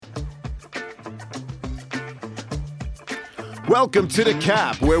Welcome to The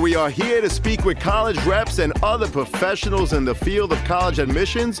Cap, where we are here to speak with college reps and other professionals in the field of college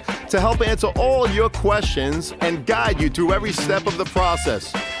admissions to help answer all your questions and guide you through every step of the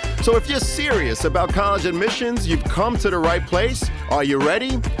process. So if you're serious about college admissions, you've come to the right place. Are you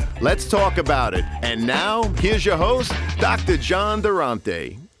ready? Let's talk about it. And now, here's your host, Dr. John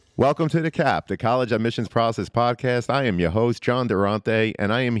Durante. Welcome to The Cap, the College Admissions Process Podcast. I am your host, John Durante,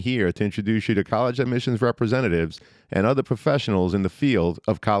 and I am here to introduce you to college admissions representatives and other professionals in the field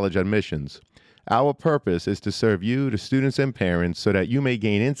of college admissions. Our purpose is to serve you, the students and parents, so that you may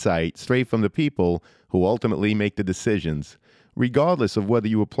gain insight straight from the people who ultimately make the decisions. Regardless of whether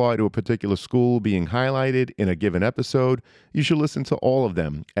you apply to a particular school being highlighted in a given episode, you should listen to all of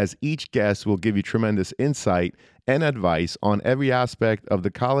them, as each guest will give you tremendous insight and advice on every aspect of the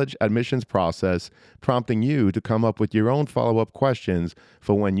college admissions process, prompting you to come up with your own follow-up questions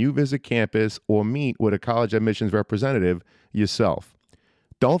for when you visit campus or meet with a college admissions representative yourself.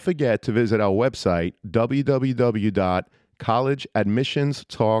 Don't forget to visit our website,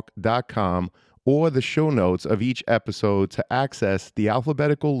 www.collegeadmissionstalk.com, or the show notes of each episode to access the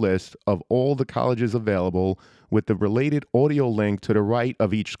alphabetical list of all the colleges available with the related audio link to the right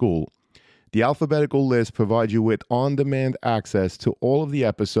of each school. The alphabetical list provides you with on-demand access to all of the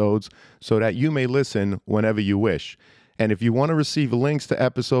episodes so that you may listen whenever you wish. And if you want to receive links to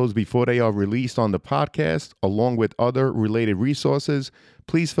episodes before they are released on the podcast, along with other related resources,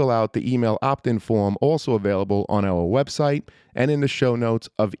 please fill out the email opt-in form also available on our website and in the show notes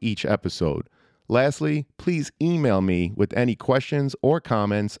of each episode. Lastly, please email me with any questions or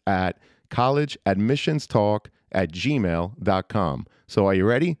comments at collegeadmissionstalk@gmail.com. So are you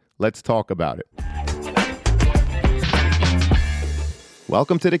ready? Let's talk about it.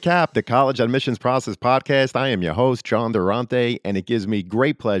 Welcome to The Cap, the College Admissions Process Podcast. I am your host, John Durante, and it gives me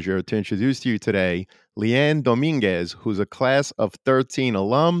great pleasure to introduce to you today Lyanne Dominguez, who's a class of 13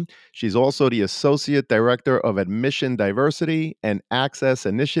 alum. She's also the Associate Director of Admission Diversity and Access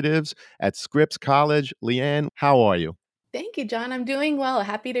Initiatives at Scripps College. Lyanne, how are you? Thank you, John. I'm doing well.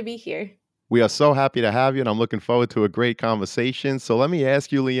 Happy to be here. We are so happy to have you, and I'm looking forward to a great conversation. So let me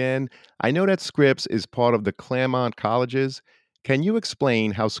ask you, Lyanne, I know that Scripps is part of the Claremont Colleges. Can you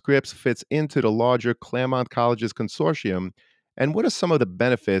explain how Scripps fits into the larger Claremont Colleges consortium, and what are some of the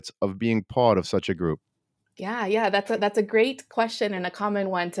benefits of being part of such a group? Yeah, that's a great question and a common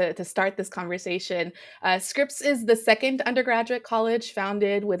one to start this conversation. Scripps is the second undergraduate college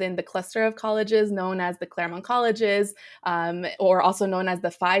founded within the cluster of colleges known as the Claremont Colleges, or also known as the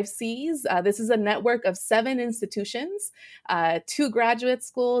 5Cs. This is a network of 7 institutions, 2 graduate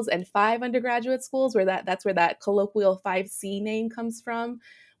schools and 5 undergraduate schools. That's where that colloquial 5C name comes from.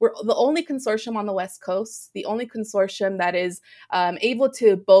 We're the only consortium on the West Coast, the only consortium that is able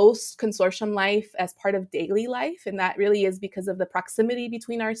to boast consortium life as part of daily life. And that really is because of the proximity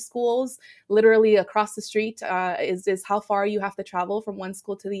between our schools. Literally across the street is how far you have to travel from one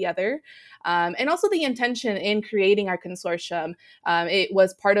school to the other. And also the intention in creating our consortium. It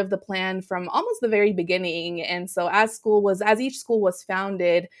was part of the plan from almost the very beginning. And so as each school was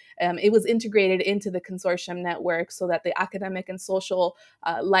founded, it was integrated into the consortium network so that the academic and social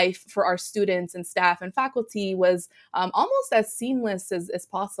life for our students and staff and faculty was almost as seamless as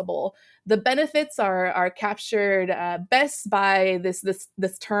possible. The benefits are captured best by this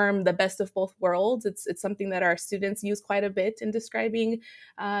term, the best of both worlds. It's something that our students use quite a bit in describing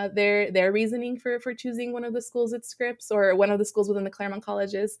their reasoning for choosing one of the schools at Scripps or one of the schools within the Claremont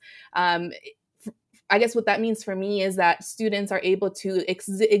Colleges. I guess what that means for me is that students are able to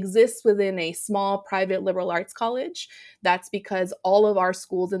exist within a small private liberal arts college. That's because all of our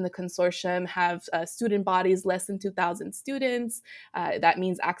schools in the consortium have student bodies less than 2,000 students. That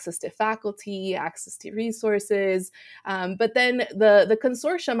means access to faculty, access to resources. But then the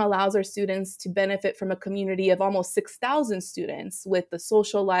consortium allows our students to benefit from a community of almost 6,000 students with the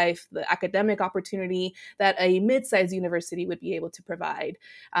social life, the academic opportunity that a mid-sized university would be able to provide.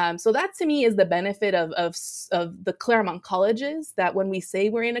 So that to me is the benefit of the Claremont Colleges, that when we say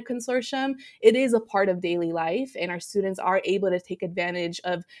we're in a consortium, it is a part of daily life, and our students are able to take advantage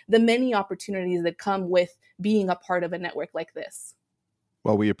of the many opportunities that come with being a part of a network like this.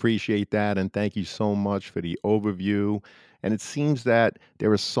 Well, we appreciate that, and thank you so much for the overview. And it seems that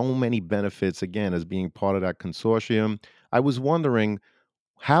there are so many benefits, again, as being part of that consortium. I was wondering,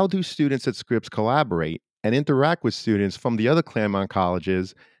 how do students at Scripps collaborate and interact with students from the other Claremont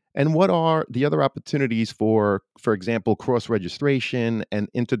colleges? And what are the other opportunities for example, cross-registration and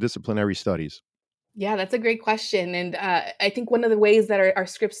interdisciplinary studies? Yeah, that's a great question. And I think one of the ways that our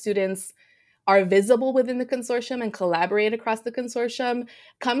Scripps students are visible within the consortium and collaborate across the consortium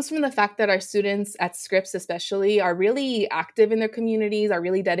comes from the fact that our students at Scripps especially are really active in their communities, are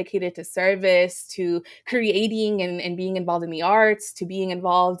really dedicated to service, to creating and being involved in the arts, to being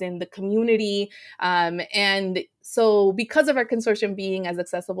involved in the community. And so because of our consortium being as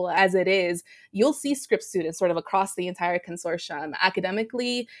accessible as it is, you'll see Scripps students sort of across the entire consortium.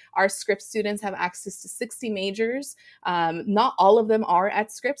 Academically, our Scripps students have access to 60 majors. Not all of them are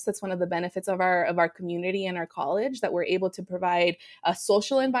at Scripps. That's one of the benefits of our community and our college, that we're able to provide a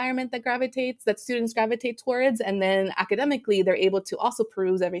social environment that students gravitate towards. And then academically, they're able to also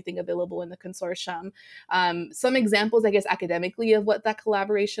peruse everything available in the consortium. Some examples, I guess, academically of what that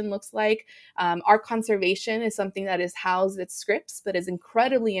collaboration looks like. Our conservation is something that is housed at Scripps, but is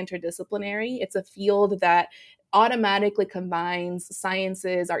incredibly interdisciplinary. It's a field that automatically combines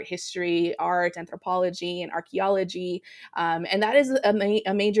sciences, art history, art, anthropology, and archaeology. And that is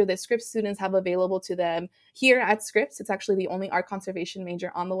a major that Scripps students have available to them here at Scripps. It's actually the only art conservation major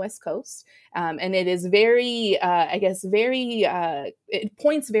on the West Coast. And it is it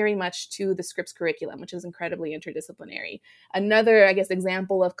points very much to the Scripps curriculum, which is incredibly interdisciplinary. Another, I guess,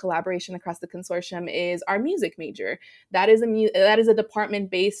 example of collaboration across the consortium is our music major. That is a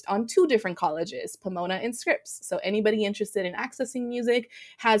department based on two different colleges, Pomona and Scripps. So anybody interested in accessing music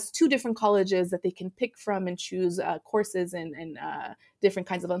has two different colleges that they can pick from and choose courses and different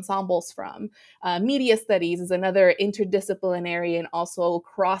kinds of ensembles from. Media studies is another interdisciplinary and also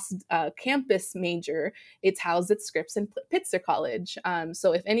cross-campus major. It's housed at Scripps and Pitzer College.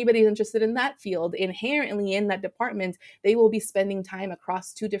 So if anybody's interested in that field, inherently in that department, they will be spending time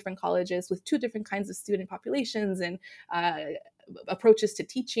across two different colleges with two different kinds of student populations and approaches to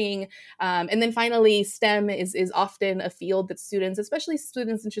teaching. And then finally, STEM is often a field that students, especially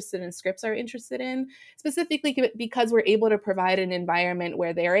students interested in Scripps, are interested in, specifically because we're able to provide an environment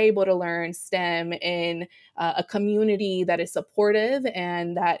where they're able to learn STEM in a community that is supportive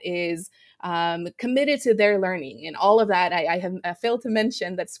and that is committed to their learning. And all of that, I have failed to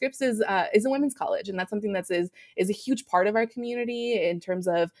mention that Scripps is a women's college, and that's something that is a huge part of our community in terms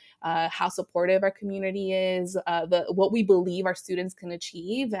of how supportive our community is, what we believe our students can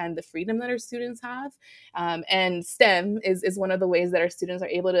achieve, and the freedom that our students have. And STEM is one of the ways that our students are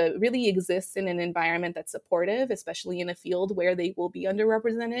able to really exist in an environment that's supportive, especially in a field where they will be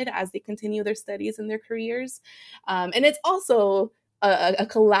underrepresented as they continue their studies and their careers. And it's also a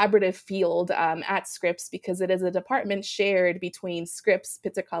collaborative field at Scripps because it is a department shared between Scripps,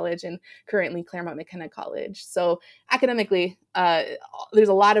 Pitzer College, and currently Claremont McKenna College. So academically, there's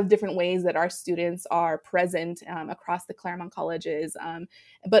a lot of different ways that our students are present across the Claremont colleges,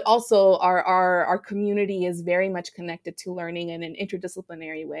 but also our community is very much connected to learning in an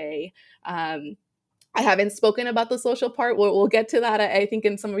interdisciplinary way. I haven't spoken about the social part. We'll get to that, I think,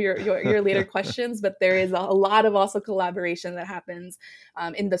 in some of your later questions. But there is a lot of also collaboration that happens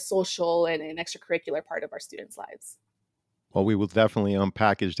in the social and extracurricular part of our students' lives. Well, we will definitely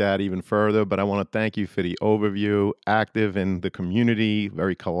unpackage that even further, but I want to thank you for the overview. Active in the community,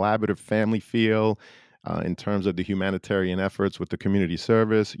 very collaborative family feel in terms of the humanitarian efforts with the community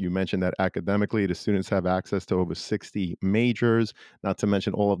service. You mentioned that academically, the students have access to over 60 majors, not to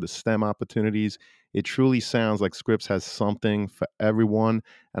mention all of the STEM opportunities. It truly sounds like Scripps has something for everyone.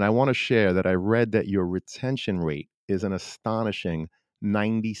 And I want to share that I read that your retention rate is an astonishing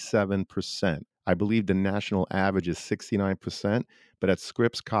 97%. I believe the national average is 69%, but at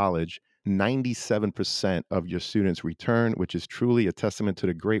Scripps College, 97% of your students return, which is truly a testament to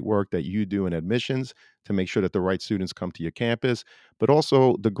the great work that you do in admissions to make sure that the right students come to your campus, but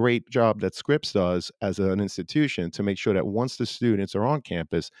also the great job that Scripps does as an institution to make sure that once the students are on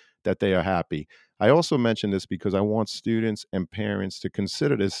campus, that they are happy. I also mention this because I want students and parents to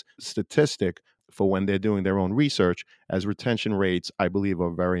consider this statistic for when they're doing their own research, as retention rates, I believe,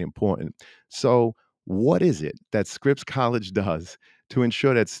 are very important. So, what is it that Scripps College does to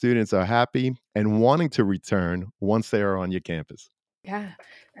ensure that students are happy and wanting to return once they are on your campus? Yeah,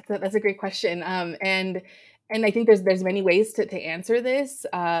 that's a great question. And I think there's many ways to answer this.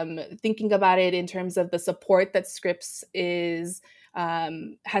 Thinking about it in terms of the support that Scripps is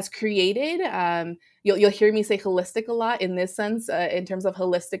has created. You'll hear me say holistic a lot in this sense, in terms of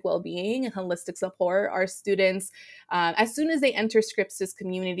holistic well-being and holistic support. Our students, as soon as they enter Scripps'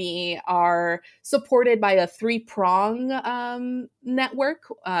 community, are supported by a three-prong network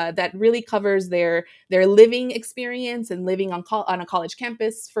that really covers their living experience and living on a college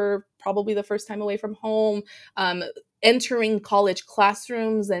campus for probably the first time away from home, um, entering college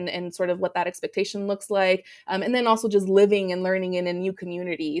classrooms and sort of what that expectation looks like, and then also just living and learning in a new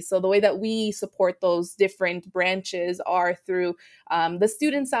community. So the way that we support those different branches are through the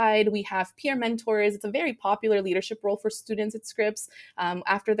student side. We have peer mentors. It's a very popular leadership role for students at Scripps.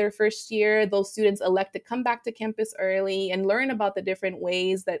 After their first year, those students elect to come back to campus early and learn about the different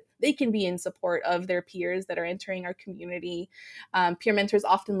ways that they can be in support of their peers that are entering our community. Peer mentors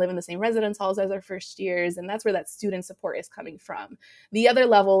often live in the same residence halls as our first years, and that's where that student support is coming from. The other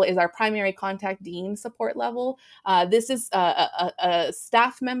level is our primary contact dean support level. This is a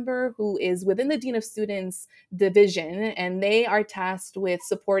staff member who is within the Dean of Students division, and they are tasked with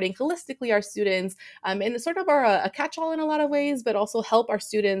supporting holistically our students and sort of are a catch-all in a lot of ways, but also help our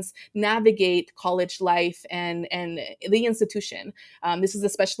students navigate college life and the institution. This is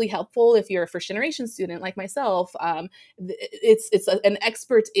especially helpful if you're a first-generation student like myself. An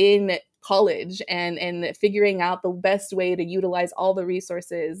expert in college and figuring out the best way to utilize all the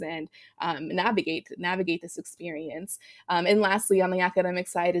resources and navigate this experience. And lastly, on the academic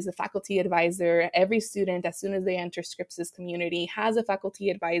side is a faculty advisor. Every student, as soon as they enter Scripps' community, has a faculty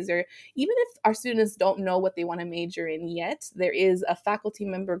advisor. Even if our students don't know what they want to major in yet, there is a faculty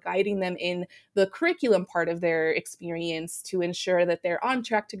member guiding them in the curriculum part of their experience to ensure that they're on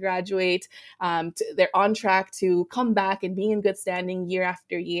track to graduate, they're on track to come back and be in good standing year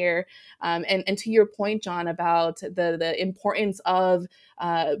after year. And to your point, John, about the importance of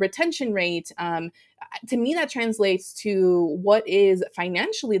retention rate, to me, that translates to what is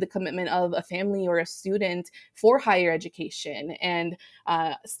financially the commitment of a family or a student for higher education. And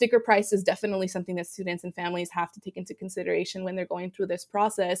sticker price is definitely something that students and families have to take into consideration when they're going through this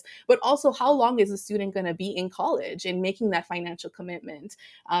process, but also how long is a student going to be in college and making that financial commitment.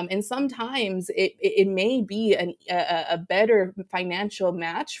 And sometimes it may be a better financial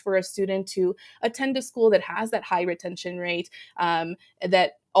match for a student to attend a school that has that high retention rate,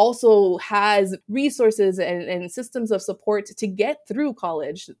 that also has resources and systems of support to get through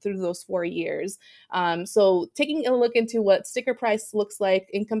college through those 4 years. So taking a look into what sticker price looks like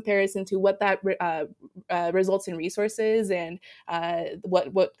in comparison to what that results in resources and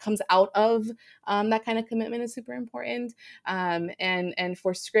what comes out of that kind of commitment is super important. And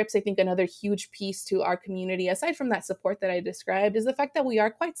for Scripps, I think another huge piece to our community, aside from that support that I described, is the fact that we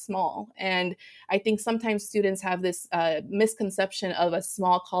are quite small. And I think sometimes students have this misconception of a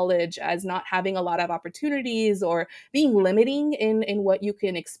small college as not having a lot of opportunities or being limiting in what you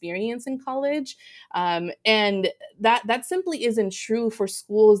can experience in college. And that simply isn't true for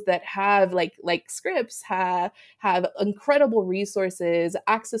schools that have, like Scripps, have incredible resources,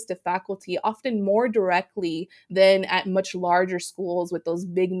 access to faculty, often more directly than at much larger schools with those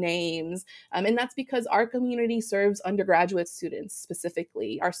big names. And that's because our community serves undergraduate students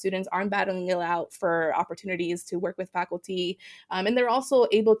specifically. Our students aren't battling it out for opportunities to work with faculty. And they're also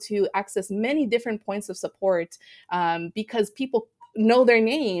able to access many different points of support because people know their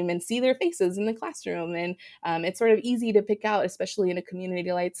name and see their faces in the classroom. And it's sort of easy to pick out, especially in a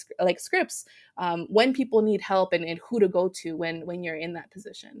community like Scripps, when people need help and who to go to when you're in that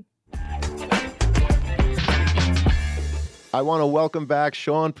position. I want to welcome back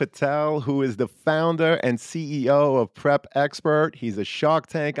Sean Patel, who is the founder and CEO of Prep Expert. He's a Shark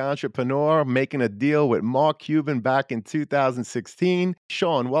Tank entrepreneur making a deal with Mark Cuban back in 2016.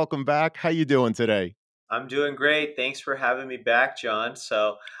 Sean, welcome back. How you doing today? I'm doing great. Thanks for having me back, John.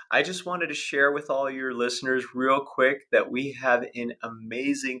 So I just wanted to share with all your listeners real quick that we have an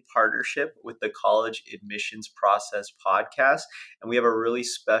amazing partnership with the College Admissions Process podcast, and we have a really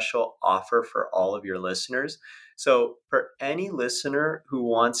special offer for all of your listeners. So for any listener who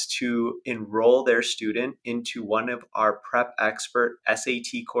wants to enroll their student into one of our Prep Expert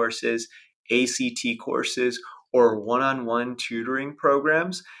SAT courses, ACT courses, or one-on-one tutoring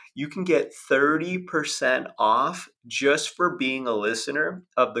programs, you can get 30% off just for being a listener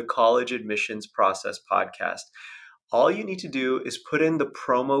of the College Admissions Process podcast. All you need to do is put in the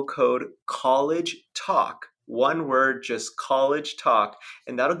promo code College Talk, one word, just College Talk,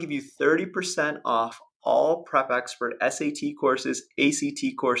 and that'll give you 30% off all Prep Expert SAT courses,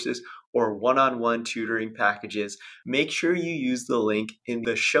 ACT courses, or one-on-one tutoring packages. Make sure you use the link in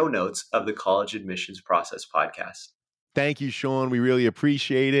the show notes of the College Admissions Process podcast. Thank you, Sean. We really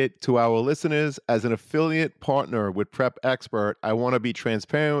appreciate it. To our listeners, as an affiliate partner with Prep Expert, I want to be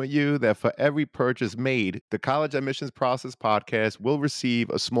transparent with you that for every purchase made, the College Admissions Process podcast will receive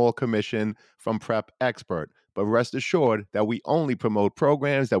a small commission from Prep Expert. But rest assured that we only promote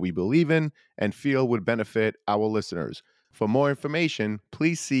programs that we believe in and feel would benefit our listeners. For more information,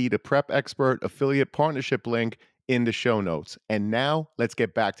 please see the Prep Expert affiliate partnership link in the show notes. And now let's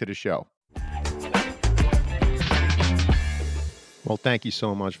get back to the show. Well, thank you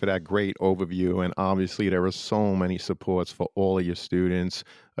so much for that great overview. And obviously, there are so many supports for all of your students.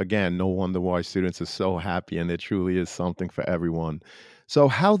 Again, no wonder why students are so happy, and there truly is something for everyone. So,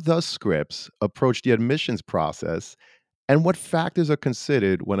 how does Scripps approach the admissions process, and what factors are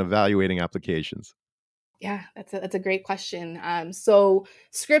considered when evaluating applications? Yeah, that's a great question. So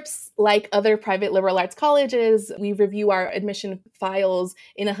Scripps, like other private liberal arts colleges, we review our admission files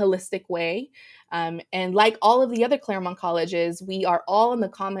in a holistic way. And like all of the other Claremont colleges, we are all in the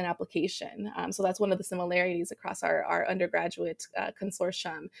common application. So that's one of the similarities across our undergraduate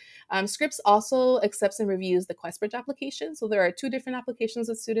consortium. Scripps also accepts and reviews the QuestBridge application. So there are two different applications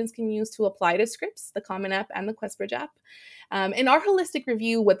that students can use to apply to Scripps, the Common App and the QuestBridge app. In our holistic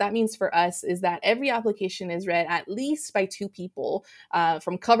review, what that means for us is that every application is read at least by two people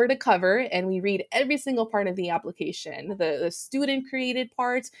from cover to cover, and we read every single part of the application. The student created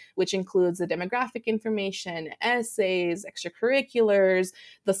part, which includes the demographic information, essays, extracurriculars,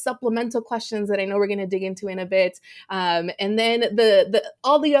 the supplemental questions that I know we're going to dig into in a bit, and then the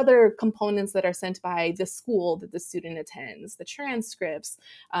all the other components that are sent by the school that the student attends, the transcripts,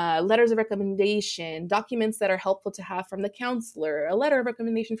 letters of recommendation, documents that are helpful to have from the counselor, a letter of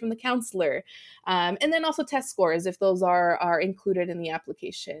recommendation from the counselor, and then also test scores if those are included in the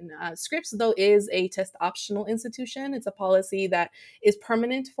application. Scripps, though, is a test optional institution. It's a policy that is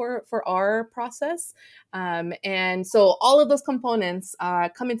permanent for our process. And so all of those components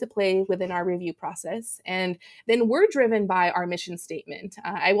come into play within our review process. And then we're driven by our mission statement.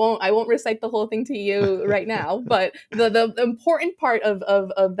 I won't recite the whole thing to you right now, but the important part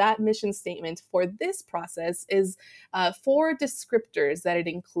of that mission statement for this process is four descriptors that it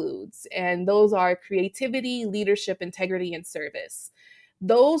includes, and those are creativity, leadership, integrity, and service.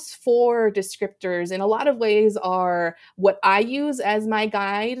 Those four descriptors, in a lot of ways, are what I use as my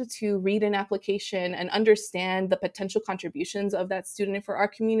guide to read an application and understand the potential contributions of that student for our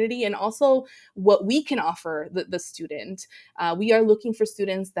community, and also what we can offer the student. We are looking for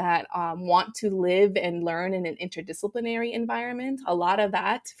students that want to live and learn in an interdisciplinary environment. A lot of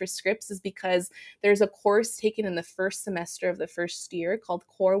that for Scripps is because there's a course taken in the first semester of the first year called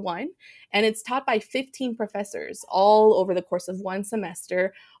Core 1, and it's taught by 15 professors all over the course of one semester,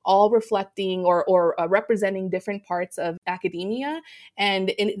 all reflecting or representing different parts of academia.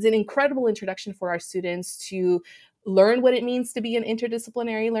 And it's an incredible introduction for our students to learn what it means to be an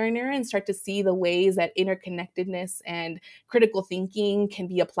interdisciplinary learner and start to see the ways that interconnectedness and critical thinking can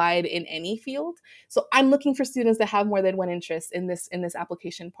be applied in any field. So I'm looking for students that have more than one interest in this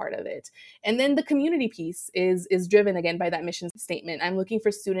application part of it. And then the community piece is driven again by that mission statement. I'm looking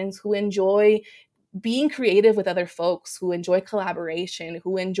for students who enjoy being creative with other folks, who enjoy collaboration,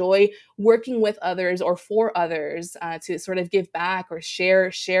 who enjoy working with others or for others to sort of give back or share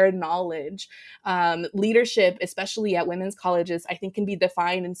knowledge. Leadership, especially at women's colleges, I think can be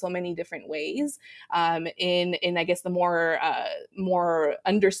defined in so many different ways. In I guess the more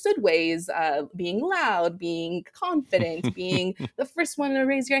understood ways, being loud, being confident, being the first one to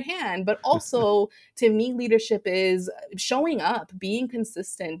raise your hand, but also to me, leadership is showing up, being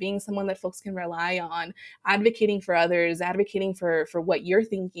consistent, being someone that folks can rely on, advocating for others, advocating for what you're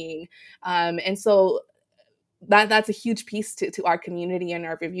thinking. And so that's a huge piece to our community and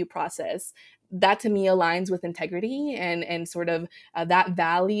our review process. That to me aligns with integrity and sort of that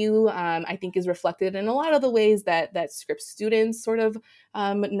value. I think is reflected in a lot of the ways that Scripps students sort of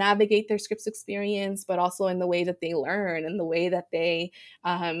navigate their Scripps experience, but also in the way that they learn and the way that they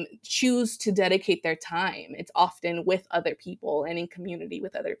choose to dedicate their time. It's often with other people and in community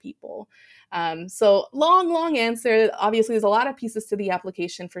with other people. So long answer. Obviously, there's a lot of pieces to the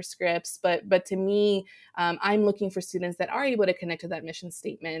application for Scripps, but to me, I'm looking for students that are able to connect to that mission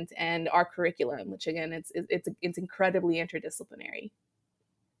statement and our curriculum, which again, it's incredibly interdisciplinary.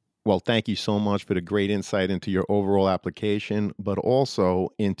 Well, thank you so much for the great insight into your overall application, but also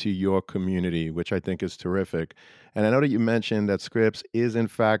into your community, which I think is terrific. And I know that you mentioned that Scripps is, in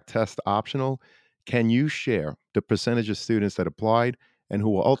fact, test optional. Can you share the percentage of students that applied and who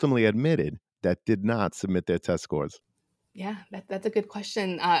were ultimately admitted that did not submit their test scores? Yeah, that's a good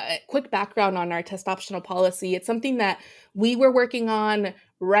question. Quick background on our test optional policy. It's something that we were working on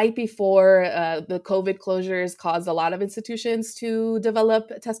right before the COVID closures caused a lot of institutions to develop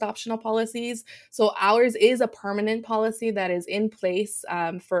test optional policies. So ours is a permanent policy that is in place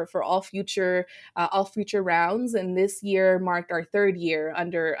for all future rounds. And this year marked our third year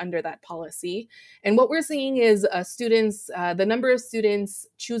under that policy. And what we're seeing is the number of students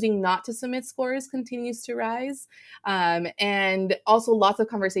choosing not to submit scores continues to rise. And also lots of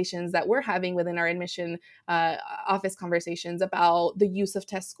conversations that we're having within our admission office conversations about the use of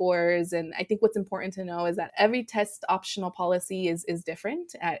test scores. And I think what's important to know is that every test optional policy is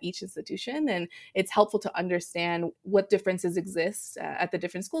different at each institution. And it's helpful to understand what differences exist at the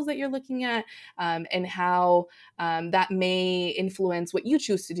different schools that you're looking at, and how that may influence what you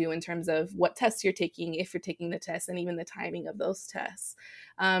choose to do in terms of what tests you're taking, if you're taking the test, and even the timing of those tests.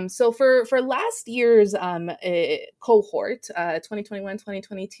 So for last year's cohort, 2021,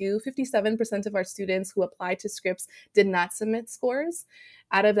 2022, 57% of our students who applied to Scripps did not submit scores.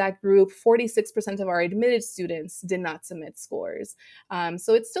 Out of that group, 46% of our admitted students did not submit scores.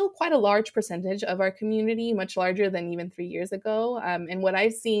 So it's still quite a large percentage of our community, much larger than even 3 years ago. And what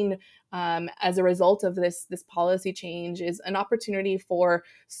I've seen as a result of this policy change is an opportunity for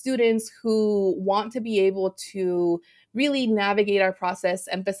students who want to be able to really navigate our process,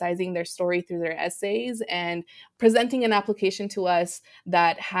 emphasizing their story through their essays and presenting an application to us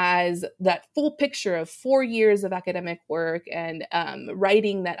that has that full picture of 4 years of academic work and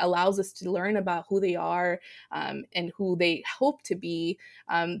writing that allows us to learn about who they are and who they hope to be.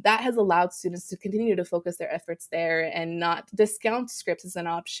 That has allowed students to continue to focus their efforts there and not discount Scripps as an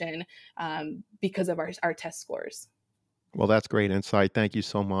option because of our test scores. Well, that's great insight. Thank you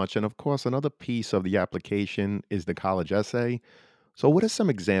so much. And of course, another piece of the application is the college essay. So, what are some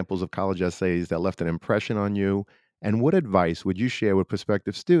examples of college essays that left an impression on you? And what advice would you share with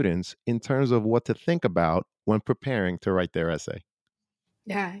prospective students in terms of what to think about when preparing to write their essay?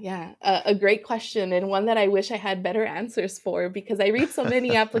 Yeah. A great question, and one that I wish I had better answers for because I read so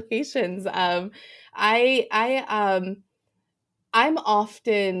many applications. I I'm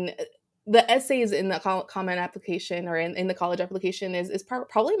often the essays in the common application or in the college application is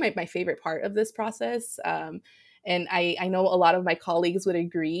probably my favorite part of this process. And I know a lot of my colleagues would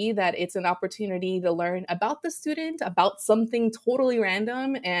agree that it's an opportunity to learn about the student, about something totally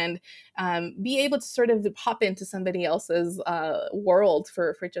random, and be able to sort of hop into somebody else's world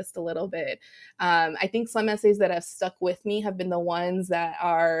for just a little bit. I think some essays that have stuck with me have been the ones that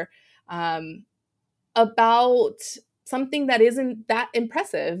are um, about something that isn't that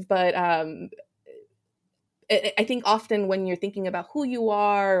impressive, but I think often when you're thinking about who you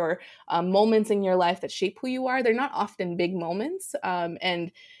are or moments in your life that shape who you are, they're not often big moments.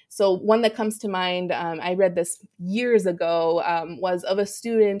 And so one that comes to mind, I read this years ago, was of a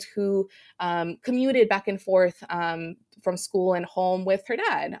student who commuted back and forth from school and home with her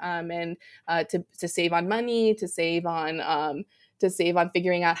dad, and to save on money, to save on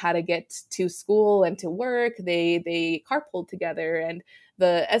figuring out how to get to school and to work. They carpooled together, and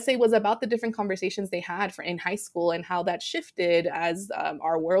the essay was about the different conversations they had in high school and how that shifted as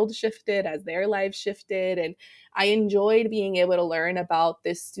our world shifted, as their lives shifted. And I enjoyed being able to learn about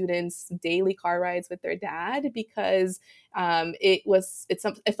this student's daily car rides with their dad because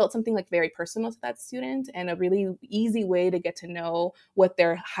it felt something like very personal to that student and a really easy way to get to know what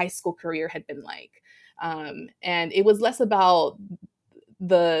their high school career had been like. And it was less about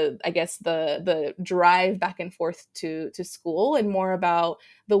the drive back and forth to school and more about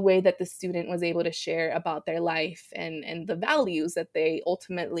the way that the student was able to share about their life and the values that they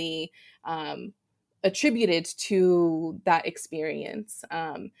ultimately attributed to that experience.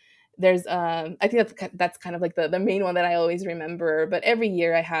 There's I think that's kind of like the main one that I always remember, but every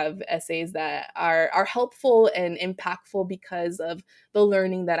year I have essays that are helpful and impactful because of the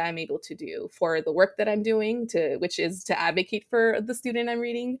learning that I'm able to do for the work that I'm doing, which is to advocate for the student I'm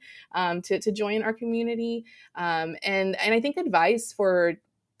reading, to join our community, and I think advice for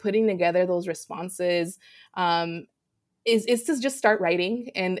putting together those responses is to just start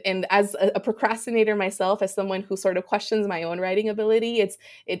writing. And as a procrastinator myself, as someone who sort of questions my own writing ability,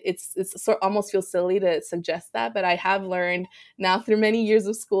 it's sort almost feels silly to suggest that, but I have learned now through many years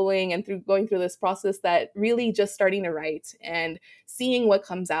of schooling and through going through this process that really just starting to write and seeing what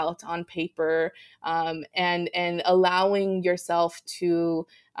comes out on paper, and allowing yourself to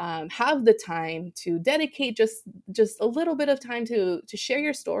have the time to dedicate just a little bit of time to share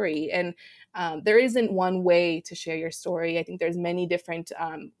your story. And there isn't one way to share your story. I think there's many different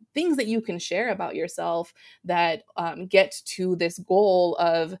things that you can share about yourself that get to this goal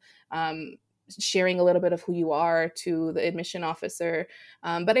of sharing a little bit of who you are to the admission officer.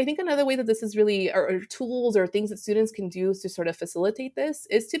 But I think another way that this is really, or tools or things that students can do to sort of facilitate this,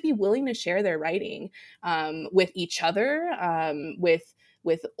 is to be willing to share their writing with each other, with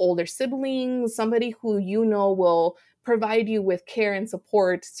with older siblings, somebody who you know will provide you with care and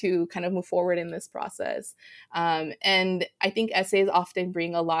support to kind of move forward in this process. And I think essays often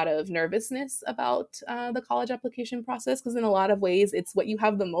bring a lot of nervousness about the college application process, because in a lot of ways, it's what you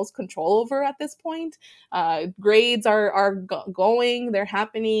have the most control over at this point. Grades are going, they're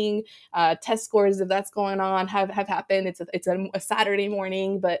happening. Test scores, if that's going on, have happened. It's a Saturday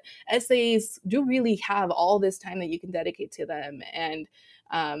morning, but essays do really have all this time that you can dedicate to them. And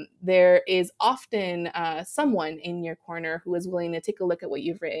there is often someone in your corner who is willing to take a look at what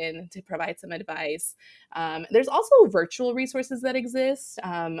you've written to provide some advice. There's also virtual resources that exist.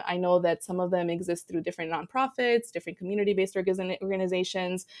 I know that some of them exist through different nonprofits, different community-based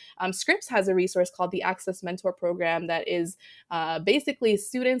organizations. Scripps has a resource called the Access Mentor Program that is basically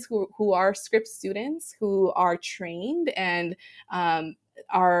students who are Scripps students who are trained and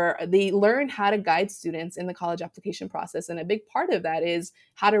they learn how to guide students in the college application process. And a big part of that is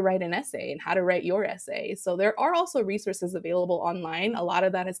how to write an essay and how to write your essay. So there are also resources available online. A lot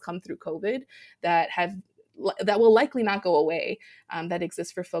of that has come through COVID that will likely not go away, that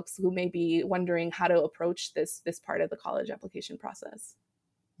exists for folks who may be wondering how to approach this part of the college application process.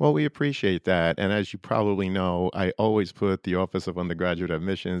 Well, we appreciate that. And as you probably know, I always put the Office of Undergraduate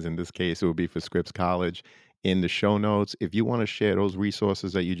Admissions, in this case, it would be for Scripps College, in the show notes. If you want to share those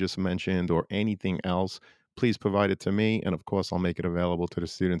resources that you just mentioned or anything else, please provide it to me. And of course, I'll make it available to the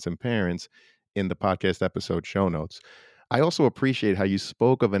students and parents in the podcast episode show notes. I also appreciate how you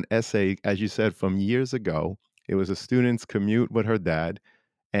spoke of an essay, as you said, from years ago. It was a student's commute with her dad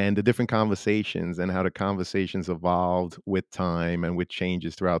and the different conversations and how the conversations evolved with time and with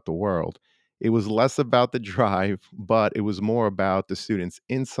changes throughout the world. It was less about the drive, but it was more about the student's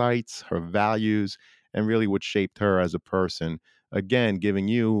insights, her values, and really what shaped her as a person. Again, giving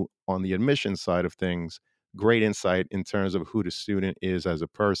you, on the admission side of things, great insight in terms of who the student is as a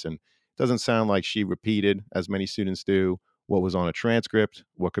person. Doesn't sound like she repeated, as many students do, what was on a transcript,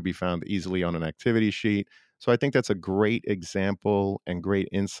 what could be found easily on an activity sheet. So I think that's a great example and great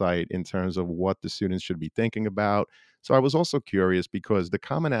insight in terms of what the students should be thinking about. So I was also curious because the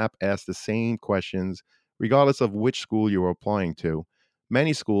Common App asks the same questions regardless of which school you're applying to.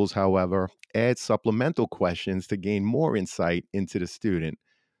 Many schools, however, add supplemental questions to gain more insight into the student.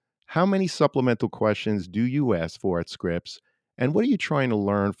 How many supplemental questions do you ask for at Scripps? And what are you trying to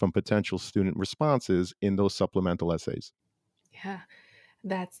learn from potential student responses in those supplemental essays? Yeah.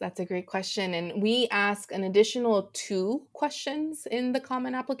 That's a great question. And we ask an additional 2 questions in the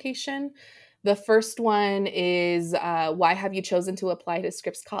common application. The first one is, why have you chosen to apply to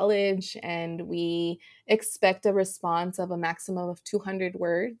Scripps College? And we expect a response of a maximum of 200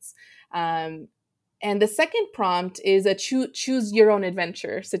 words. And the second prompt is a choose your own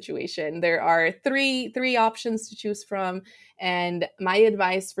adventure situation. There are three options to choose from, and my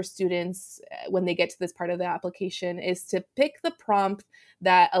advice for students when they get to this part of the application is to pick the prompt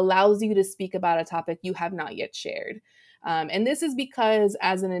that allows you to speak about a topic you have not yet shared. And this is because,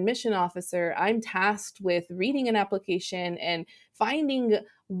 as an admission officer, I'm tasked with reading an application and finding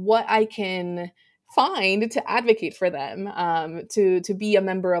what I can find to advocate for them, to be a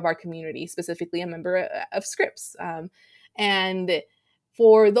member of our community, specifically a member of Scripps. And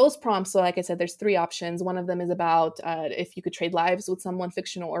for those prompts, so like I said, there's 3 options. One of them is about if you could trade lives with someone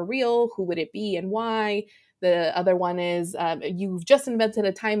fictional or real, who would it be and why? The other one is you've just invented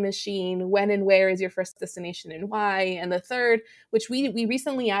a time machine. When and where is your first destination and why? And the third, which we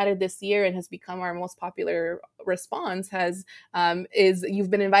recently added this year and has become our most popular response, is you've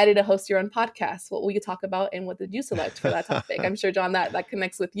been invited to host your own podcast. What will you talk about and what did you select for that topic? I'm sure, John, that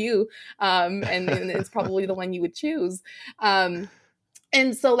connects with you, and it's probably the one you would choose.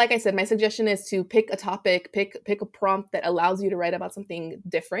 And so, like I said, my suggestion is to pick a topic, pick a prompt that allows you to write about something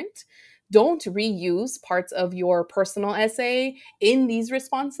different. Don't reuse parts of your personal essay in these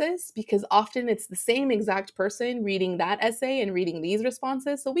responses, because often it's the same exact person reading that essay and reading these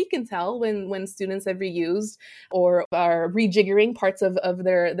responses. So we can tell when students have reused or are rejiggering parts of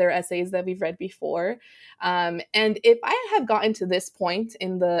their essays that we've read before. And if I have gotten to this point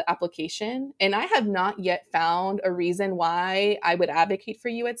in the application and I have not yet found a reason why I would advocate for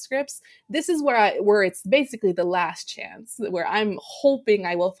you at Scripps, this is where it's basically the last chance, where I'm hoping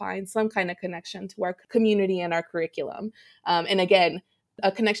I will find some kind of connection to our community and our curriculum. And again,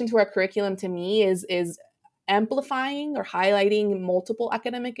 a connection to our curriculum to me is amplifying or highlighting multiple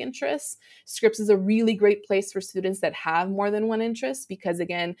academic interests. Scripps is a really great place for students that have more than one interest because,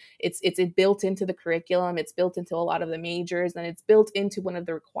 again, it's built into the curriculum, it's built into a lot of the majors, and it's built into one of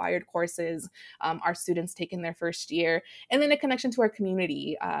the required courses our students take in their first year. And then a connection to our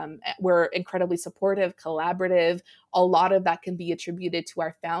community. We're incredibly supportive, collaborative. A lot of that can be attributed to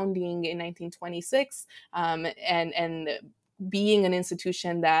our founding in 1926, and being an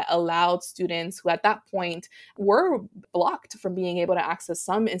institution that allowed students who at that point were blocked from being able to access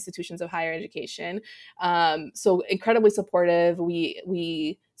some institutions of higher education. So incredibly supportive.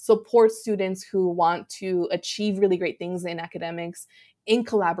 We support students who want to achieve really great things in academics in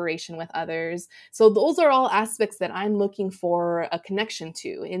collaboration with others. So those are all aspects that I'm looking for a connection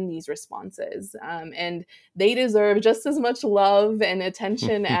to in these responses. And they deserve just as much love and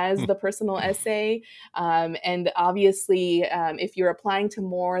attention as the personal essay. And obviously, if you're applying to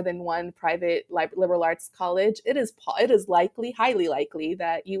more than one private liberal arts college, it is likely, highly likely,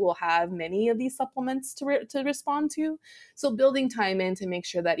 that you will have many of these supplements to respond to. So building time in to make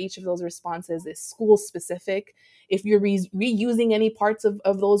sure that each of those responses is school specific. If you're reusing any parts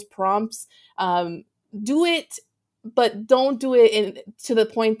of those prompts, do it, but don't do it to the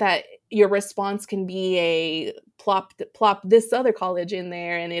point that your response can be a plop this other college in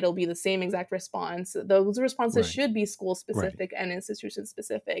there and it'll be the same exact response. Those responses Right. should be school Right. specific and institution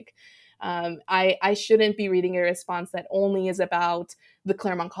specific. I shouldn't be reading a response that only is about the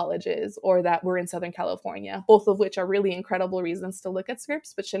Claremont colleges or that we're in Southern California, both of which are really incredible reasons to look at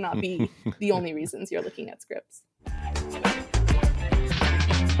Scripps, but should not be the only reasons you're looking at Scripps.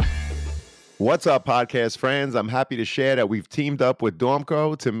 What's up, podcast friends? I'm happy to share that we've teamed up with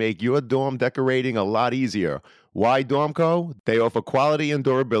Dormco to make your dorm decorating a lot easier. Why Dormco? They offer quality and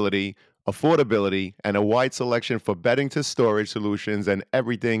durability, affordability, and a wide selection for bedding to storage solutions and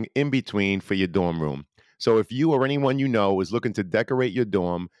everything in between for your dorm room. So if you or anyone you know is looking to decorate your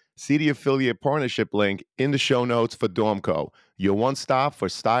dorm, see the affiliate partnership link in the show notes for Dormco, your one-stop for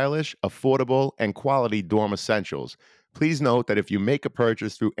stylish, affordable, and quality dorm essentials. Please note that if you make a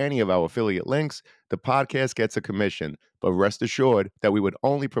purchase through any of our affiliate links, the podcast gets a commission, but rest assured that we would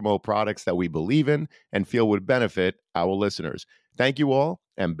only promote products that we believe in and feel would benefit our listeners. Thank you all,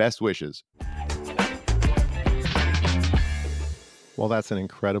 and best wishes. Well, that's an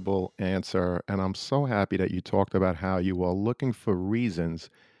incredible answer, and I'm so happy that you talked about how you are looking for reasons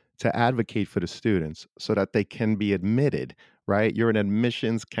to advocate for the students so that they can be admitted, right? You're an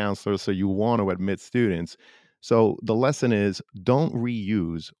admissions counselor, so you want to admit students. So the lesson is don't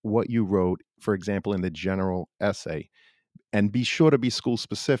reuse what you wrote, for example, in the general essay, and be sure to be school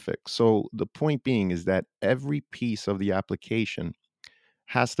specific. So the point being is that every piece of the application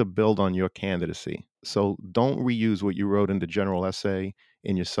has to build on your candidacy. So don't reuse what you wrote in the general essay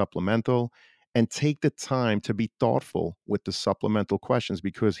in your supplemental, and take the time to be thoughtful with the supplemental questions,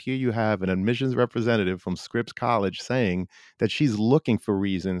 because here you have an admissions representative from Scripps College saying that she's looking for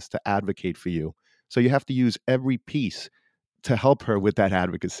reasons to advocate for you. So you have to use every piece to help her with that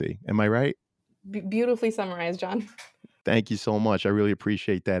advocacy. Am I right? Beautifully summarized, John. Thank you so much. I really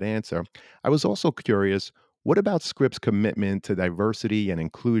appreciate that answer. I was also curious, what about Scripps' commitment to diversity and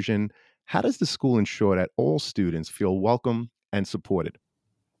inclusion? How does the school ensure that all students feel welcome and supported?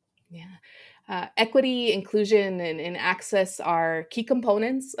 Yeah. Equity, inclusion, and access are key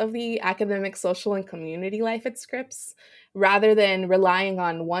components of the academic, social, and community life at Scripps. Rather than relying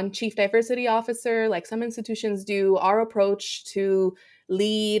on one chief diversity officer, like some institutions do, our approach to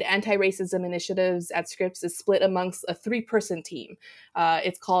lead anti-racism initiatives at Scripps is split amongst a three-person team.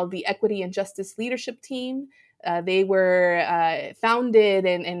 It's called the Equity and Justice Leadership Team. They were founded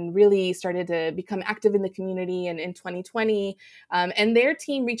and really started to become active in the community in 2020. And their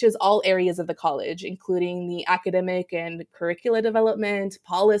team reaches all areas of the college, including the academic and curricula development,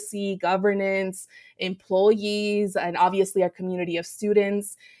 policy, governance, employees, and obviously our community of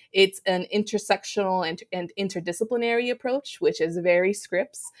students. It's an intersectional and interdisciplinary approach, which is very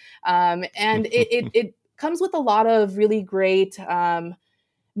Scripps. And it comes with a lot of really great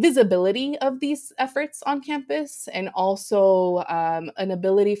visibility of these efforts on campus, and also an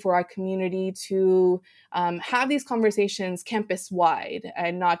ability for our community to have these conversations campus wide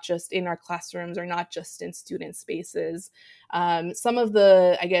and not just in our classrooms or not just in student spaces. Some of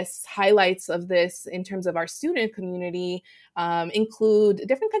the, I guess, highlights of this in terms of our student community include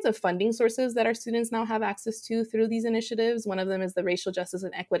different kinds of funding sources that our students now have access to through these initiatives. One of them is the Racial Justice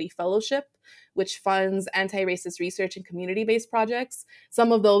and Equity Fellowship, which funds anti-racist research and community-based projects.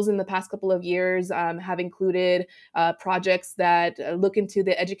 Some of those in the past couple of years have included projects that look into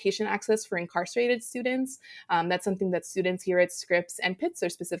the education access for incarcerated students. That's something that students here at Scripps and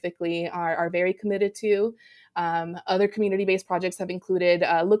Pitzer specifically are very committed to. Other community-based projects have included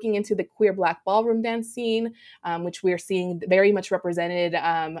looking into the queer Black ballroom dance scene, which we're seeing very much represented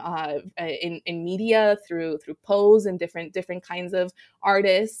in media through Pose and different kinds of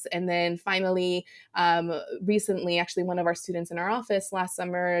artists. And then finally, recently, actually, one of our students in our office last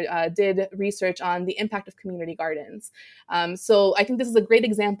summer did research on the impact of community gardens. So I think this is a great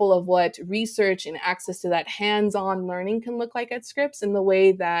example of what research and access to that hands-on learning can look like at Scripps, in the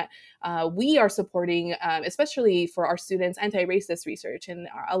way that we are supporting, especially for our students, anti-racist research, and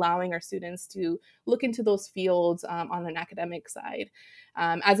allowing our students to look into those fields on an academic side.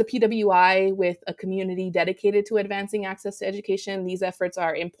 As a PWI with a community dedicated to advancing access to education, these efforts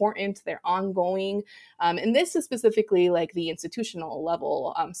are important, they're ongoing. And this is specifically like the institutional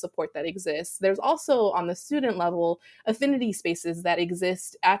level support that exists. There's also on the student level affinity spaces that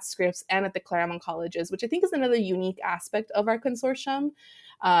exist at Scripps and at the Claremont colleges, which I think is another unique aspect of our consortium.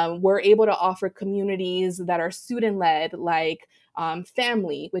 We're able to offer communities that are student-led, like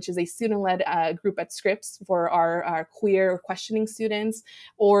Family, which is a student-led group at Scripps for our queer questioning students,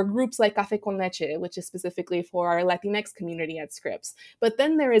 or groups like Café con Leche, which is specifically for our Latinx community at Scripps. But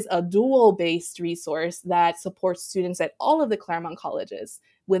then there is a dual-based resource that supports students at all of the Claremont colleges.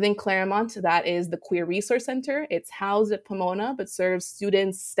 Within Claremont, that is the Queer Resource Center. It's housed at Pomona, but serves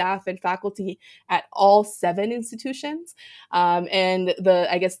students, staff, and faculty at all 7 institutions. And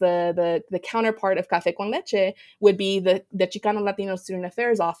the counterpart of Café con Leche would be the Chicano Latino Student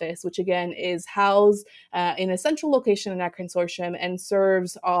Affairs Office, which again is housed in a central location in our consortium and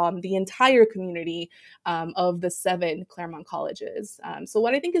serves the entire community of the 7 Claremont colleges. So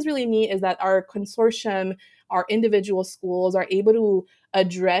what I think is really neat is that our consortium, our individual schools, are able to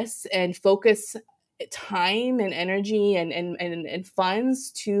address and focus time and energy and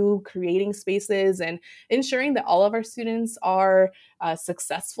funds to creating spaces and ensuring that all of our students are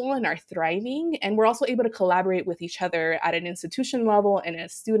successful and are thriving. And we're also able to collaborate with each other at an institution level and at a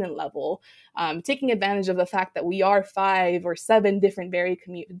student level, taking advantage of the fact that we are 5 or 7 different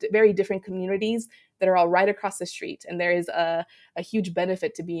very different communities that are all right across the street. And there is a huge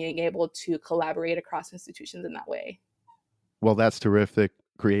benefit to being able to collaborate across institutions in that way. Well, that's terrific.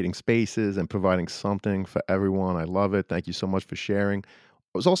 Creating spaces and providing something for everyone. I love it. Thank you so much for sharing.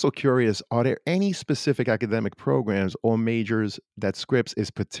 I was also curious, are there any specific academic programs or majors that Scripps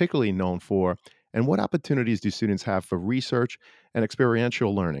is particularly known for? And what opportunities do students have for research and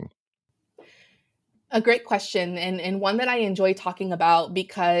experiential learning? A great question, and one that I enjoy talking about,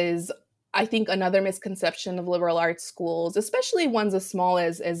 because I think another misconception of liberal arts schools, especially ones as small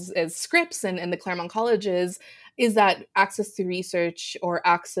as Scripps and the Claremont colleges, is that access to research or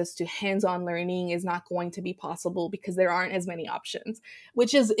access to hands-on learning is not going to be possible because there aren't as many options,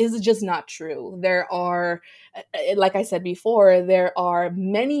 which is just not true. There are, like I said before, there are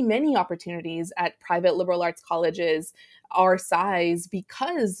many opportunities at private liberal arts colleges our size,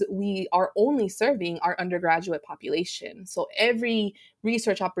 because we are only serving our undergraduate population. So every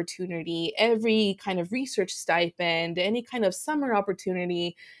research opportunity, every kind of research stipend, any kind of summer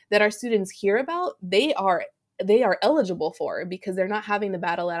opportunity that our students hear about, they are eligible for, because they're not having to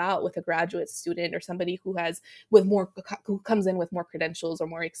battle it out with a graduate student or somebody who comes in with more credentials or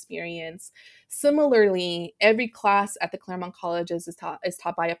more experience. Similarly, every class at the Claremont colleges is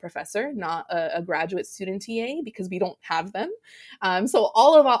taught by a professor, not a graduate student TA, because we don't have them. So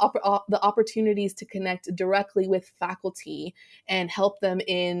all of the opportunities to connect directly with faculty and help them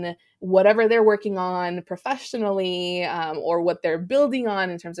in whatever they're working on professionally, or what they're building on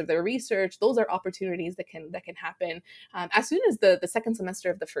in terms of their research, those are opportunities that can happen as soon as the second semester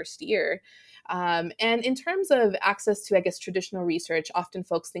of the first year. And in terms of access to, I guess, traditional research, often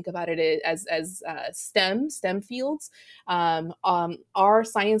folks think about it as STEM fields. Our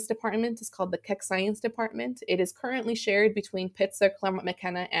science department is called the Keck Science Department. It is currently shared between Pitzer, Claremont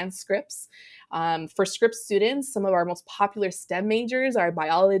McKenna, and Scripps. For Scripps students, some of our most popular STEM majors are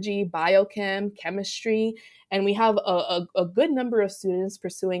biology, biochem, chemistry, and we have a good number of students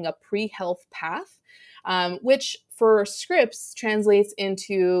pursuing a pre-health path, which for Scripps translates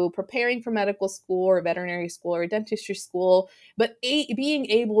into preparing for medical school or veterinary school or dentistry school, but being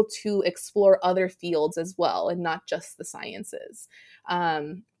able to explore other fields as well and not just the sciences.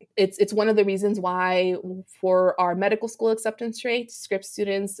 It's one of the reasons why for our medical school acceptance rate, Scripps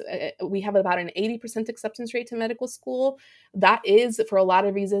students, we have about an 80% acceptance rate to medical school. That is, for a lot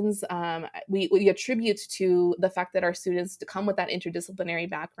of reasons, we attribute to the fact that our students to come with that interdisciplinary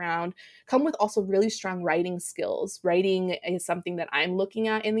background, come with also really strong writing skills. Writing is something that I'm looking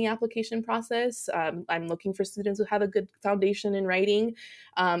at in the application process. I'm looking for students who have a good foundation in writing.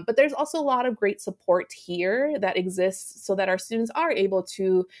 But there's also a lot of great support here that exists so that our students are able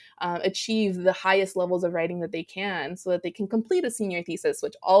to achieve the highest levels of writing that they can so that they can complete a senior thesis,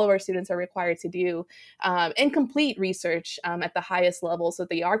 which all of our students are required to do, and complete research at the highest level so that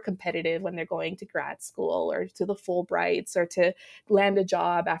they are competitive when they're going to grad school or to the Fulbrights or to land a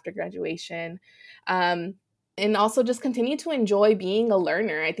job after graduation. And also just continue to enjoy being a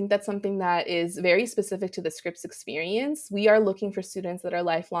learner. I think that's something that is very specific to the Scripps experience. We are looking for students that are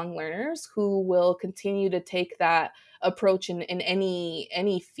lifelong learners who will continue to take that approach in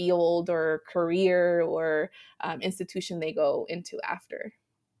any field or career or institution they go into after.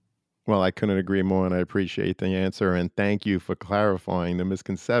 Well, I couldn't agree more, and I appreciate the answer. And thank you for clarifying the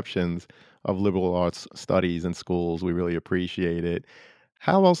misconceptions of liberal arts studies in schools. We really appreciate it.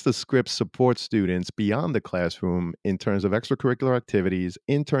 How else does Scripps support students beyond the classroom in terms of extracurricular activities,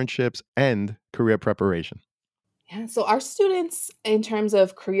 internships, and career preparation? Yeah, so our students, in terms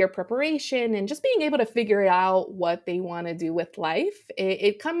of career preparation and just being able to figure out what they want to do with life,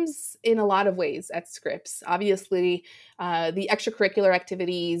 it comes in a lot of ways at Scripps. Obviously, the extracurricular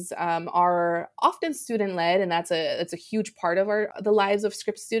activities are often student led, and that's a huge part of the lives of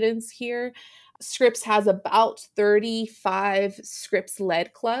Scripps students here. Scripps has about 35 Scripps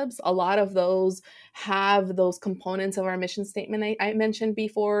led clubs. A lot of those have those components of our mission statement I mentioned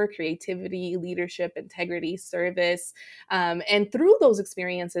before: creativity, leadership, integrity, service. And through those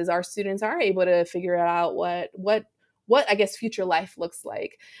experiences, our students are able to figure out what I guess future life looks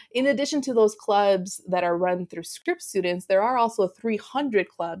like. In addition to those clubs that are run through Scripps students, there are also 300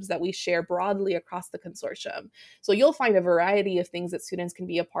 clubs that we share broadly across the consortium. So you'll find a variety of things that students can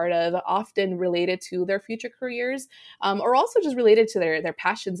be a part of, often related to their future careers, or also just related to their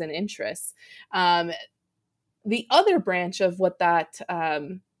passions and interests. Um, the other branch of what that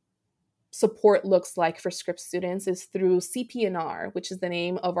support looks like for Scripps students is through CP&R, which is the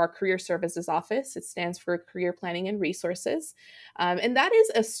name of our Career Services Office. It stands for Career Planning and Resources. And that is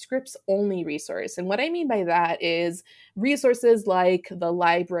a Scripps only resource. And what I mean by that is resources like the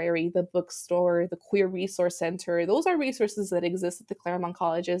library, the bookstore, the Queer Resource Center. Those are resources that exist at the Claremont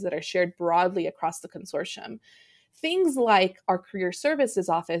colleges that are shared broadly across the consortium. Things like our Career Services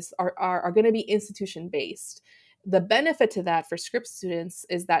Office are going to be institution based. The benefit to that for Scripps students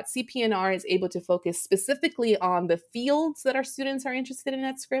is that CP&R is able to focus specifically on the fields that our students are interested in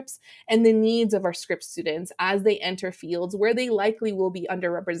at Scripps and the needs of our Scripps students as they enter fields where they likely will be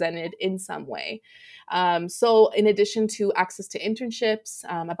underrepresented in some way. So in addition to access to internships,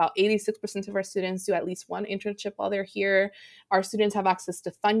 about 86% of our students do at least one internship while they're here. Our students have access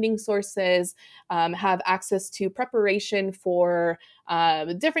to funding sources, have access to preparation for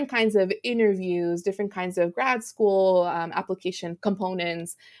different kinds of interviews, different kinds of grad school application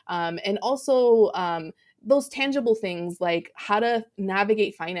components, and also those tangible things like how to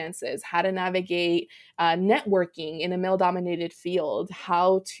navigate finances, how to navigate networking in a male-dominated field,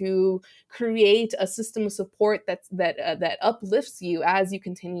 how to create a system of support that uplifts you as you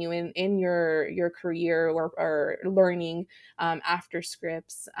continue in your career or learning after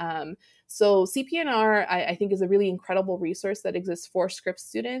Scripps. So CPNR, I think, is a really incredible resource that exists for Scripps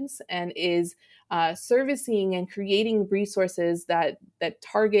students and is servicing and creating resources that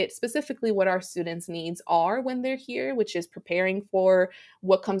target specifically what our students' needs are when they're here, which is preparing for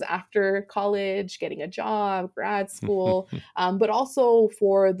what comes after college, getting a job, grad school, but also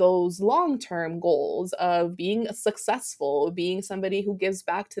for those long-term goals of being successful, being somebody who gives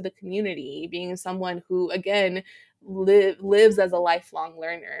back to the community, being someone who, again, lives as a lifelong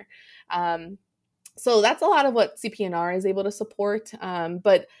learner. Um, so that's a lot of what CPNR is able to support.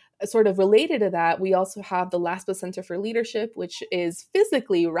 But sort of related to that, we also have the LASPA Center for Leadership, which is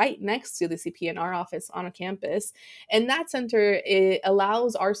physically right next to the CPNR office on a campus. And that center, it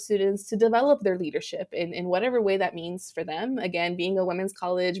allows our students to develop their leadership in whatever way that means for them. Again, being a women's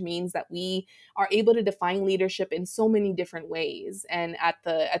college means that we are able to define leadership in so many different ways. And at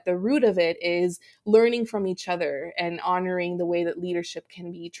the root of it is learning from each other and honoring the way that leadership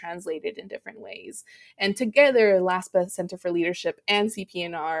can be translated in different ways. And together, LASPA Center for Leadership and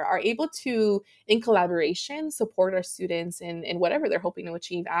CPNR are able to, in collaboration, support our students in whatever they're hoping to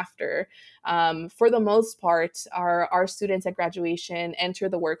achieve after. For the most part, our students at graduation enter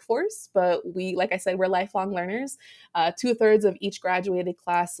the workforce, but we, like I said, we're lifelong learners. 2/3 of each graduated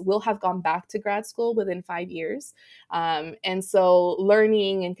class will have gone back to grad school within 5 years. And so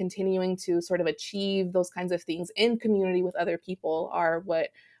learning and continuing to sort of achieve those kinds of things in community with other people are what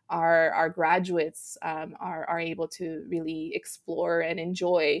our graduates are able to really explore and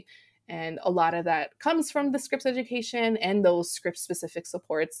enjoy. And a lot of that comes from the Scripps education and those Scripps specific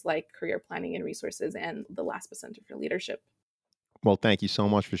supports like career planning and resources and the LASPA Center for Leadership. Well, thank you so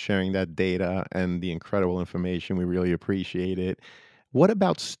much for sharing that data and the incredible information. We really appreciate it. What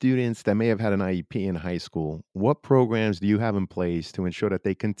about students that may have had an IEP in high school? What programs do you have in place to ensure that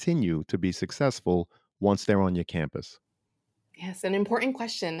they continue to be successful once they're on your campus? Yes, an important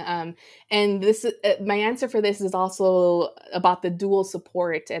question. And my answer for this is also about the dual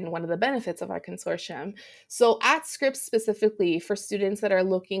support and one of the benefits of our consortium. So, at Scripps specifically, for students that are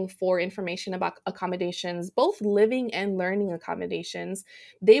looking for information about accommodations, both living and learning accommodations,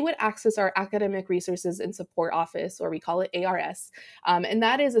 they would access our Academic Resources and Support Office, or we call it ARS. And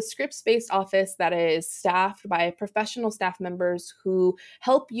that is a Scripps based office that is staffed by professional staff members who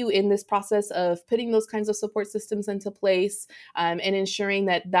help you in this process of putting those kinds of support systems into place, and ensuring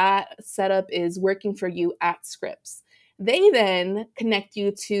that that setup is working for you at Scripps. They then connect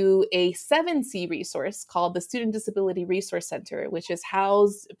you to a 7C resource called the Student Disability Resource Center, which is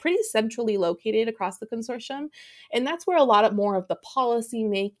housed pretty centrally located across the consortium. And that's where a lot of more of the policy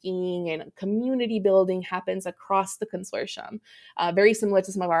making and community building happens across the consortium, very similar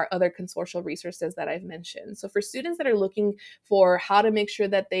to some of our other consortial resources that I've mentioned. So for students that are looking for how to make sure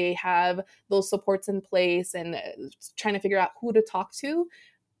that they have those supports in place and trying to figure out who to talk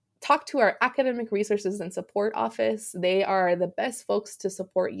to our Academic Resources and Support Office. They are the best folks to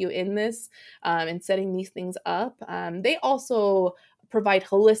support you in this and setting these things up. They also provide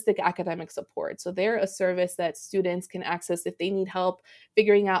holistic academic support. So they're a service that students can access if they need help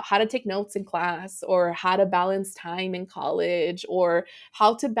figuring out how to take notes in class, or how to balance time in college, or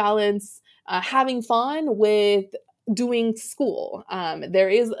how to balance having fun with doing school. There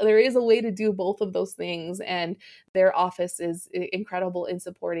is a way to do both of those things, and their office is incredible in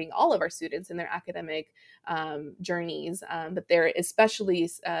supporting all of our students in their academic journeys. But they're especially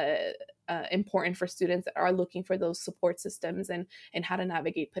important for students that are looking for those support systems and how to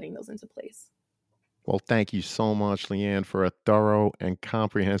navigate putting those into place. Well, thank you so much, Leanne, for a thorough and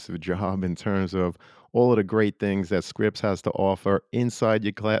comprehensive job in terms of all of the great things that Scripps has to offer inside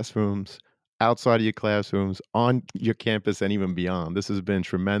your classrooms, outside of your classrooms, on your campus, and even beyond. This has been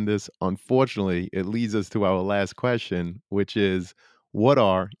tremendous. Unfortunately, it leads us to our last question, which is, what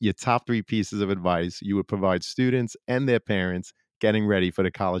are your top three pieces of advice you would provide students and their parents getting ready for the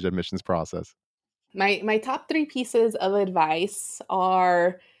college admissions process? My top three pieces of advice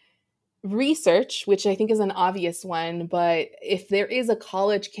are research, which I think is an obvious one, but if there is a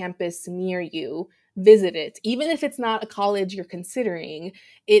college campus near you, visit it. Even if it's not a college you're considering,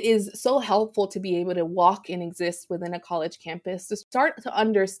 it is so helpful to be able to walk and exist within a college campus to start to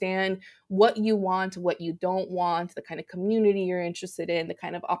understand what you want, what you don't want, the kind of community you're interested in, the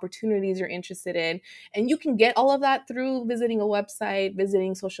kind of opportunities you're interested in. And you can get all of that through visiting a website,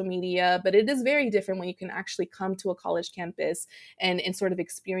 visiting social media, but it is very different when you can actually come to a college campus and sort of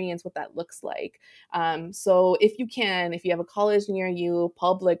experience what that looks like. So if you can, if you have a college near you,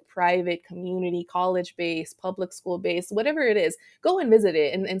 public, private, community, college based, public school based, whatever it is, go and visit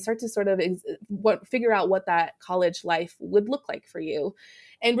it and start to sort of figure out what that college life would look like for you.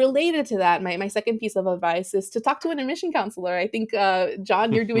 And related to that, my second piece of advice is to talk to an admission counselor. I think,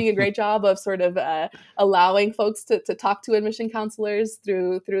 John, you're doing a great job of sort of allowing folks to talk to admission counselors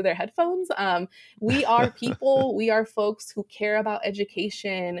through their headphones. We are people, we are folks who care about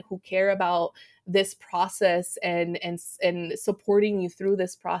education, who care about this process and supporting you through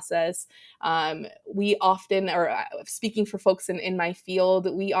this process. We often are, speaking for folks in my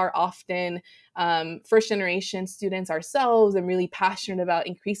field, we are often first generation students ourselves and really passionate about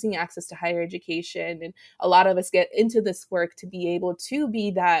increasing access to higher education. And a lot of us get into this work to be able to be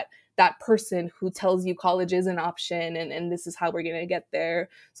that person who tells you college is an option and this is how we're going to get there.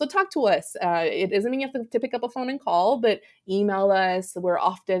 So talk to us. It doesn't mean you have to pick up a phone and call, but email us. We're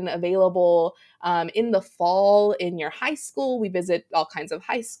often available in the fall in your high school. We visit all kinds of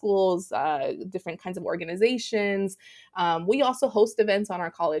high schools, different kinds of organizations. We also host events on our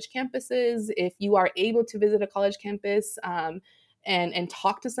college campuses. If you are able to visit a college campus, and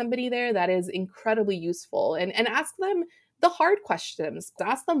talk to somebody there, that is incredibly useful. And ask them the hard questions.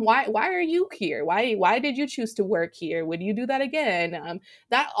 Ask them why are you here? Why did you choose to work here? Would you do that again?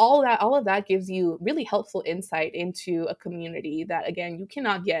 All of that gives you really helpful insight into a community that again you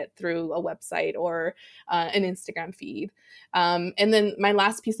cannot get through a website or an Instagram feed. And then my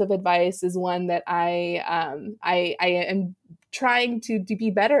last piece of advice is one that I am trying to be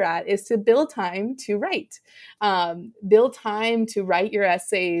better at, is to build time to write. Build time to write your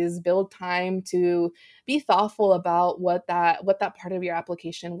essays, build time to be thoughtful about what that part of your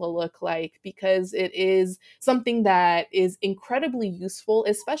application will look like, because it is something that is incredibly useful,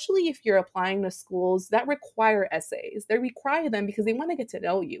 especially if you're applying to schools that require essays. They require them because they want to get to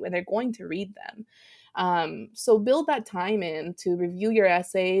know you and they're going to read them. So build that time in to review your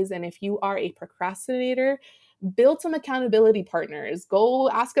essays. And if you are a procrastinator, build some accountability partners. Go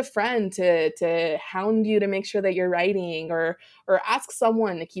ask a friend to hound you to make sure that you're writing, or ask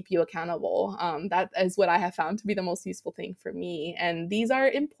someone to keep you accountable. That is what I have found to be the most useful thing for me. And these are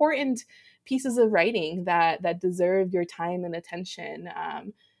important pieces of writing that deserve your time and attention.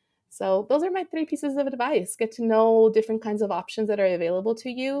 So those are my three pieces of advice. Get to know different kinds of options that are available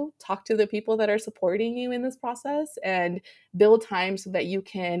to you, talk to the people that are supporting you in this process, and build time so that you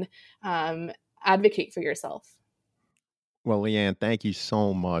can advocate for yourself. Well, Leanne, thank you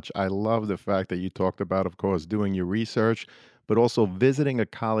so much. I love the fact that you talked about, of course, doing your research, but also visiting a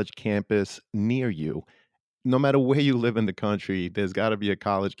college campus near you. No matter where you live in the country, there's got to be a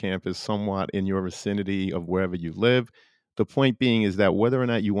college campus somewhat in your vicinity of wherever you live. The point being is that whether or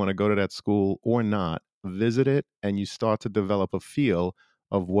not you want to go to that school or not, visit it and you start to develop a feel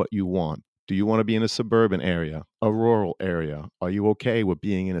of what you want. Do you want to be in a suburban area, a rural area? Are you okay with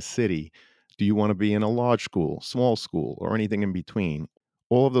being in a city? Do you want to be in a large school, small school, or anything in between?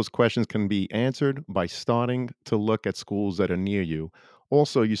 All of those questions can be answered by starting to look at schools that are near you.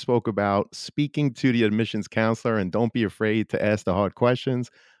 Also, you spoke about speaking to the admissions counselor and don't be afraid to ask the hard questions.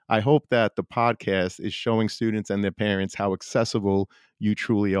 I hope that the podcast is showing students and their parents how accessible you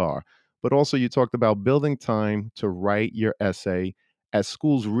truly are. But also, you talked about building time to write your essay, as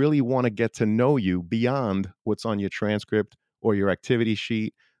schools really want to get to know you beyond what's on your transcript or your activity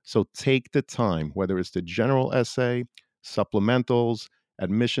sheet. So take the time, whether it's the general essay, supplementals,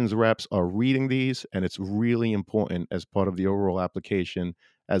 admissions reps are reading these, and it's really important as part of the overall application,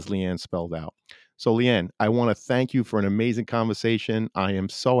 as Leanne spelled out. So, Leanne, I want to thank you for an amazing conversation. I am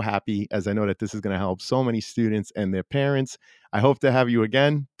so happy, as I know that this is going to help so many students and their parents. I hope to have you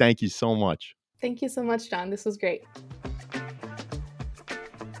again. Thank you so much. Thank you so much, John. This was great.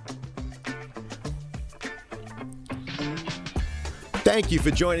 Thank you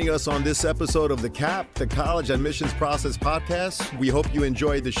for joining us on this episode of The CAP, the College Admissions Process Podcast. We hope you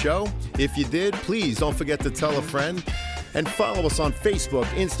enjoyed the show. If you did, please don't forget to tell a friend and follow us on Facebook,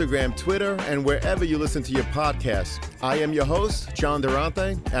 Instagram, Twitter, and wherever you listen to your podcasts. I am your host, John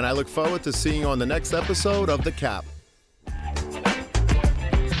Durante, and I look forward to seeing you on the next episode of The CAP.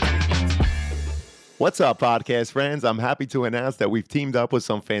 What's up, podcast friends? I'm happy to announce that we've teamed up with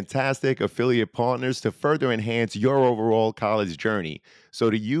some fantastic affiliate partners to further enhance your overall college journey. So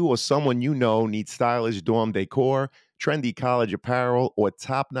do you or someone you know need stylish dorm decor, trendy college apparel, or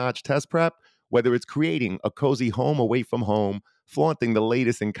top-notch test prep? Whether it's creating a cozy home away from home, flaunting the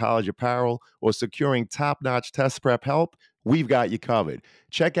latest in college apparel, or securing top-notch test prep help, we've got you covered.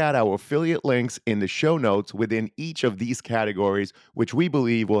 Check out our affiliate links in the show notes within each of these categories, which we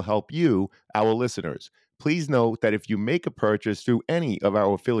believe will help you, our listeners. Please note that if you make a purchase through any of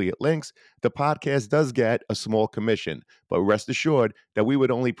our affiliate links, the podcast does get a small commission. But rest assured that we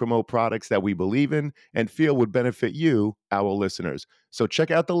would only promote products that we believe in and feel would benefit you, our listeners. So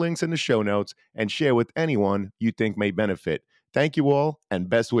check out the links in the show notes and share with anyone you think may benefit. Thank you all, and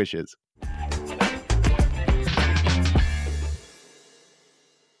best wishes.